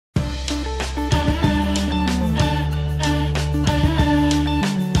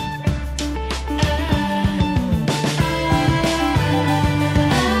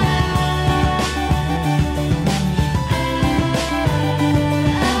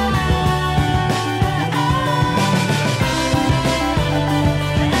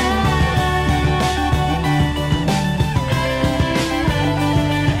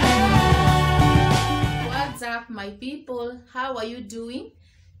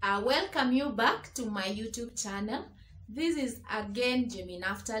I welcome you back to my YouTube channel. This is again Jamie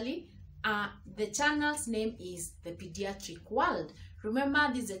Naftali. The channel's name is The Pediatric World. Remember,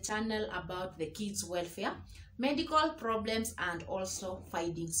 this is a channel about the kids' welfare, medical problems, and also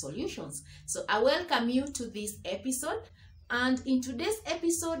finding solutions. So I welcome you to this episode. And in today's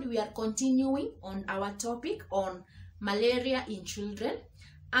episode, we are continuing on our topic on malaria in children.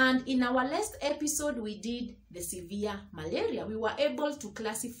 And in our last episode, we did the severe malaria. We were able to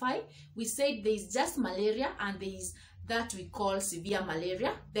classify. We said there is just malaria and there is that we call severe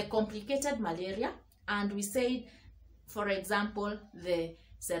malaria, the complicated malaria. And we said, for example, the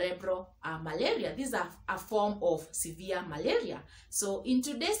cerebral malaria. These are a form of severe malaria. So in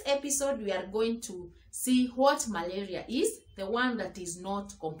today's episode, we are going to see what malaria is, the one that is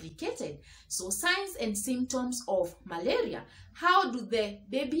not complicated. So signs and symptoms of malaria. How do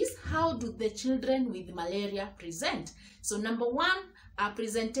the children with malaria present? So number one,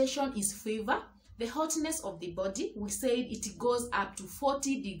 presentation is fever, the hotness of the body. We said it goes up to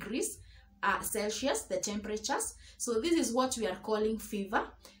 40 degrees Celsius, the temperatures. So this is what we are calling fever.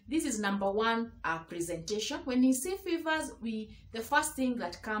 This is number one presentation. When you say fevers, the first thing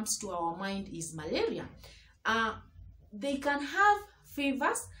that comes to our mind is malaria. They can have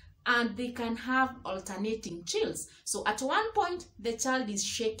fevers and they can have alternating chills. So at one point, the child is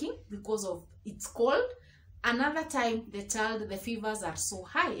shaking because of it's cold. Another time, the fevers are so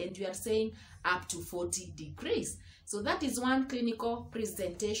high and we are saying up to 40 degrees. So that is one clinical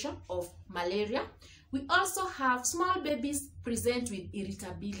presentation of malaria. We also have small babies present with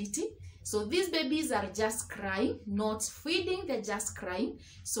irritability. So these babies are just crying, not feeding, they're just crying.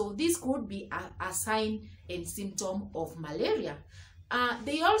 So this could be a sign and symptom of malaria.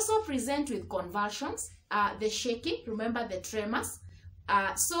 They also present with convulsions, the shaking, remember the tremors.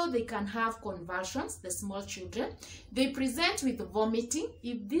 So they can have convulsions, the small children. They present with vomiting.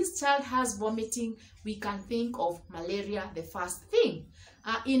 If this child has vomiting, we can think of malaria the first thing.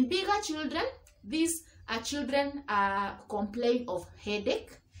 In bigger children, these children complain of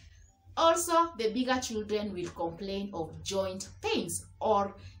headache. Also, the bigger children will complain of joint pains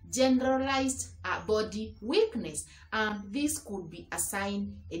or generalized body weakness, and this could be a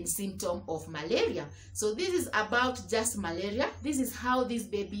sign and symptom of malaria. So this is about just malaria. This is how these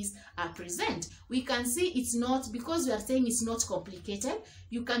babies present. We can see it's not, because we are saying it's not complicated,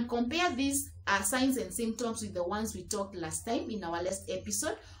 you can compare these signs and symptoms with the ones we talked last time in our last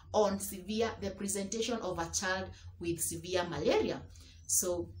episode on the presentation of a child with severe malaria.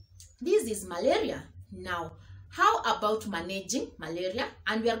 So this is malaria. Now, how about managing malaria?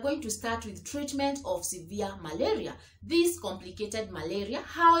 And we are going to start with treatment of severe malaria. This complicated malaria,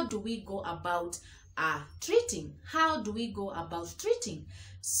 how do we go about treating? How do we go about treating?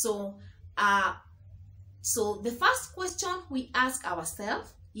 So the first question we ask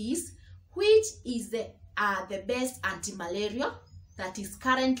ourselves is, which is the best anti-malaria that is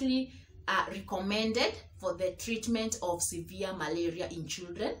currently recommended for the treatment of severe malaria in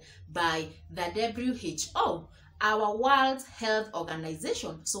children by the WHO, our World Health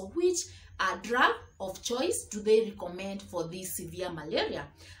Organization. So which drug of choice do they recommend for this severe malaria?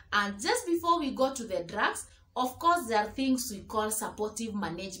 And just before we go to the drugs, of course, there are things we call supportive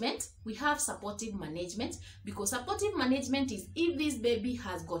management. We have supportive management because supportive management is if this baby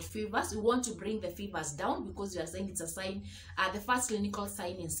has got fevers, we want to bring the fevers down because we are saying it's a sign, the first clinical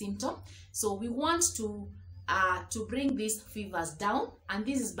sign and symptom. So we want to bring these fevers down, and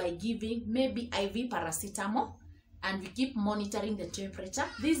this is by giving maybe IV paracetamol, and we keep monitoring the temperature.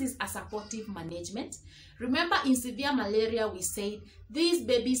 This is a supportive management. Remember, in severe malaria, we said these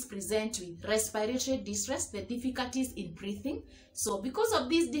babies present with respiratory distress, the difficulties in breathing. So because of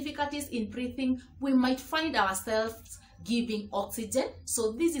these difficulties in breathing, we might find ourselves giving oxygen.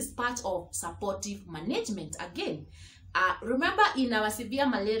 So this is part of supportive management again. Remember, in our severe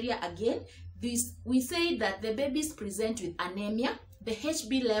malaria again, we say that the babies present with anemia. The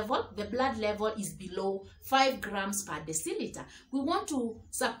HB level, the blood level, is below 5 grams per deciliter. We want to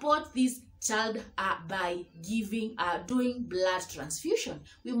support this child by doing blood transfusion.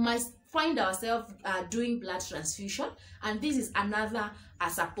 We must find ourselves doing blood transfusion, and this is another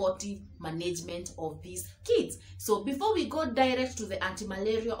supportive management of these kids. So before we go direct to the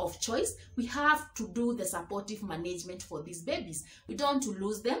anti-malaria of choice, we have to do the supportive management for these babies. We don't want to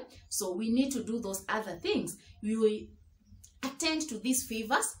lose them, so we need to do those other things. We will attend to these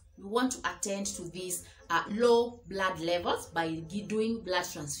fevers. We want to attend to these low blood levels by doing blood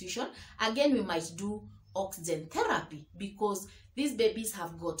transfusion. Again, we might do oxygen therapy because these babies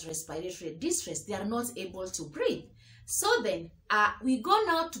have got respiratory distress. They are not able to breathe. So then we go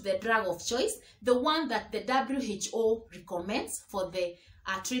now to the drug of choice, the one that the WHO recommends for the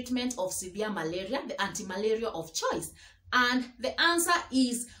treatment of severe malaria, the anti-malaria of choice? And the answer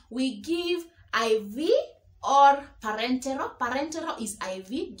is we give IV or parenteral. Parenteral is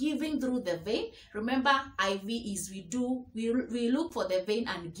IV, giving through the vein. Remember, IV is we look for the vein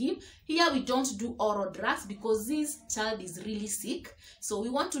and give. Here we don't do oral drugs because this child is really sick. So we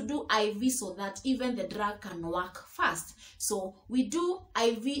want to do IV so that even the drug can work fast. So we do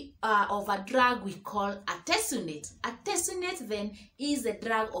IV of a drug we call artesunate. Artesunate then is the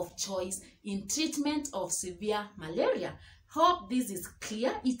drug of choice in treatment of severe malaria. Hope this is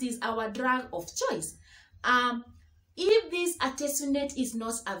clear. It is our drug of choice. If this artesunate is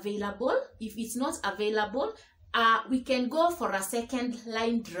not available, we can go for a second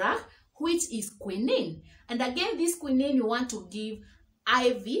line drug, which is quinine. And again, this quinine you want to give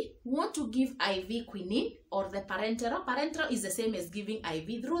IV. We want to give IV quinine or the parenteral. Parenteral is the same as giving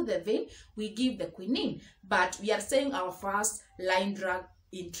IV through the vein. We give the quinine, but we are saying our first line drug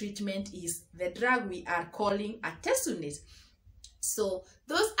in treatment is the drug we are calling artesunate. So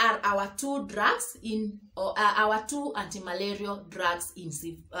those are our two drugs our two anti-malarial drugs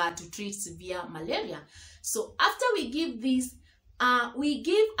to treat severe malaria. So after we give this, we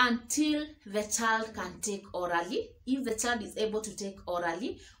give until the child can take orally, if the child is able to take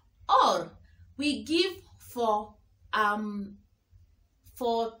orally, or we give for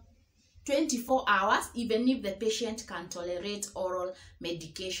 24 hours, even if the patient can tolerate oral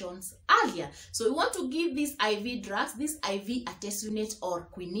medications earlier. So we want to give these IV drugs, this IV artesunate or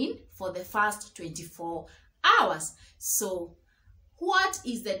quinine, for the first 24 hours. So what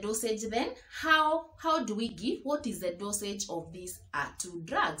is the dosage then? How do we give? What is the dosage of these two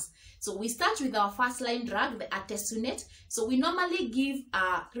drugs? So we start with our first line drug, the artesunate. So we normally give,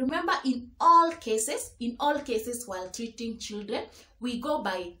 remember, in all cases while treating children, we go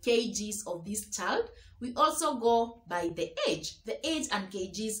by kgs of this child. We also go by the age. The age and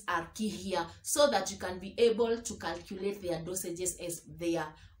kgs are key here so that you can be able to calculate their dosages as their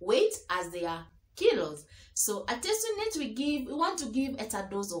weight, as their kilos. So artesunate we want to give at a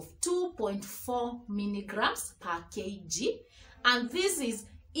dose of 2.4 milligrams per kg, and this is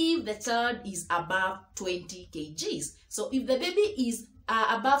if the child is above 20 kgs. So if the baby is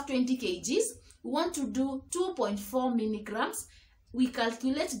above 20 kgs, we want to do 2.4 milligrams. We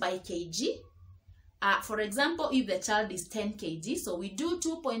calculate by kg. For example, if the child is 10 kg, so we do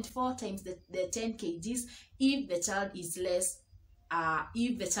 2.4 times the 10 kgs. If the child is less,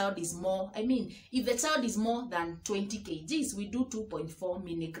 if the child is more, if the child is more than 20 kgs, we do 2.4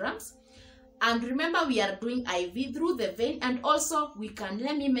 milligrams. And remember, we are doing IV through the vein, and also we can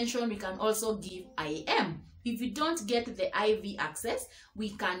also give IM. If we don't get the IV access, we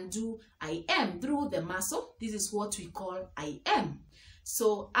can do IM through the muscle. This is what we call IM.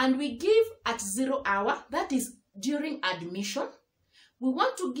 So, and we give at 0 hour, that is during admission. We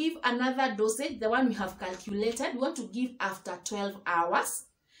want to give another dosage, the one we have calculated. We want to give after 12 hours,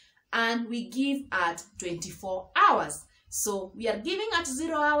 and we give at 24 hours. So we are giving at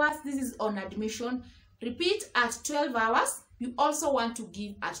 0 hours, this is on admission. Repeat at 12 hours. We also want to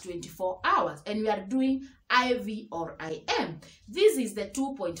give at 24 hours, and we are doing IV or IM. This is the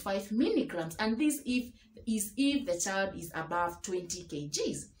 2.5 milligrams, and this is if the child is above 20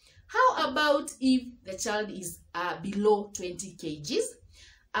 kgs. How about if the child is below 20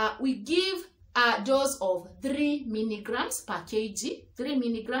 kgs? We give a dose of 3 milligrams per kg, 3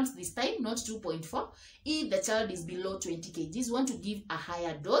 milligrams this time, not 2.4. If the child is below 20 kgs, we want to give a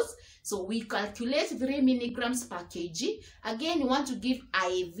higher dose. So we calculate 3 milligrams per kg. Again, we want to give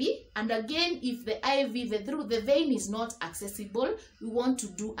IV. And again, if the IV, through the vein is not accessible, we want to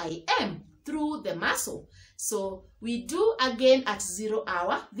do IM through the muscle. So we do again at 0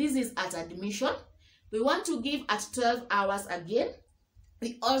 hour. This is at admission. We want to give at 12 hours again.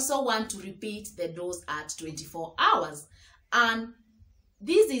 We also want to repeat the dose at 24 hours. And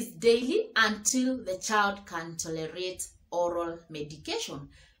this is daily until the child can tolerate oral medication.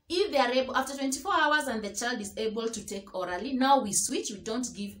 If they are able, after 24 hours and the child is able to take orally, now we switch. We don't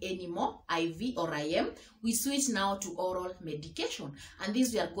give any more IV or IM. We switch now to oral medication. And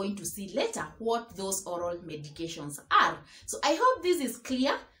this we are going to see later what those oral medications are. So I hope this is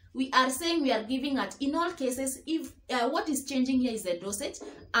clear. We are saying we are giving at, in all cases, if what is changing here is the dosage,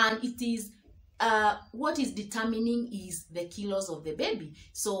 and it is what is determining is the kilos of the baby.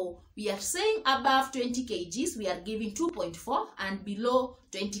 So we are saying above 20 kgs, we are giving 2.4, and below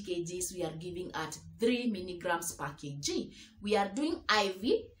 20 kgs, we are giving at 3 milligrams per kg. We are doing IV.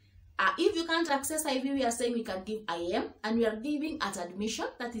 If you can't access IV, we are saying we can give IM, and we are giving at admission,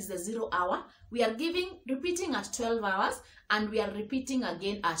 that is the 0 hour. We are repeating at 12 hours, and we are repeating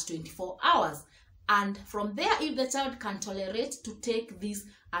again at 24 hours. And from there, if the child can tolerate to take these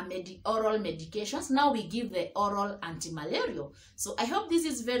oral medications, now we give the oral anti-malarial. So I hope this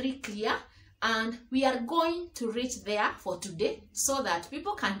is very clear, and we are going to reach there for today so that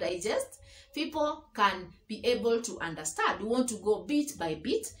people can digest, people can be able to understand. We want to go bit by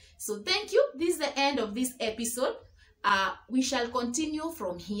bit. So thank you. This is the end of this episode. We shall continue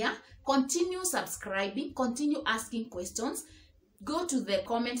from here. Continue subscribing, continue asking questions. Go to the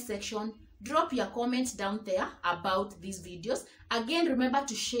comment section, drop your comments down there about these videos. Again, remember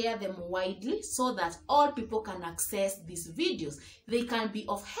to share them widely so that all people can access these videos. They can be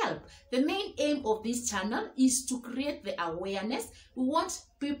of help. The main aim of this channel is to create the awareness. We want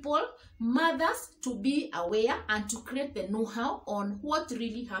people, mothers, to be aware and to create the know-how on what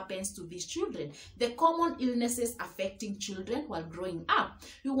really happens to these children, the common illnesses affecting children while growing up.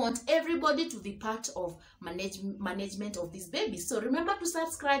 We want everybody to be part of management of these babies. So remember to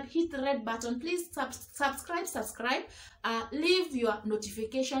subscribe, hit the red button. Please subscribe. Leave your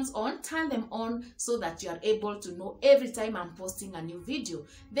notifications on, turn them on so that you are able to know every time I'm posting a new video.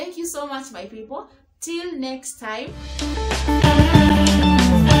 Thank you so much, my people. Till next time.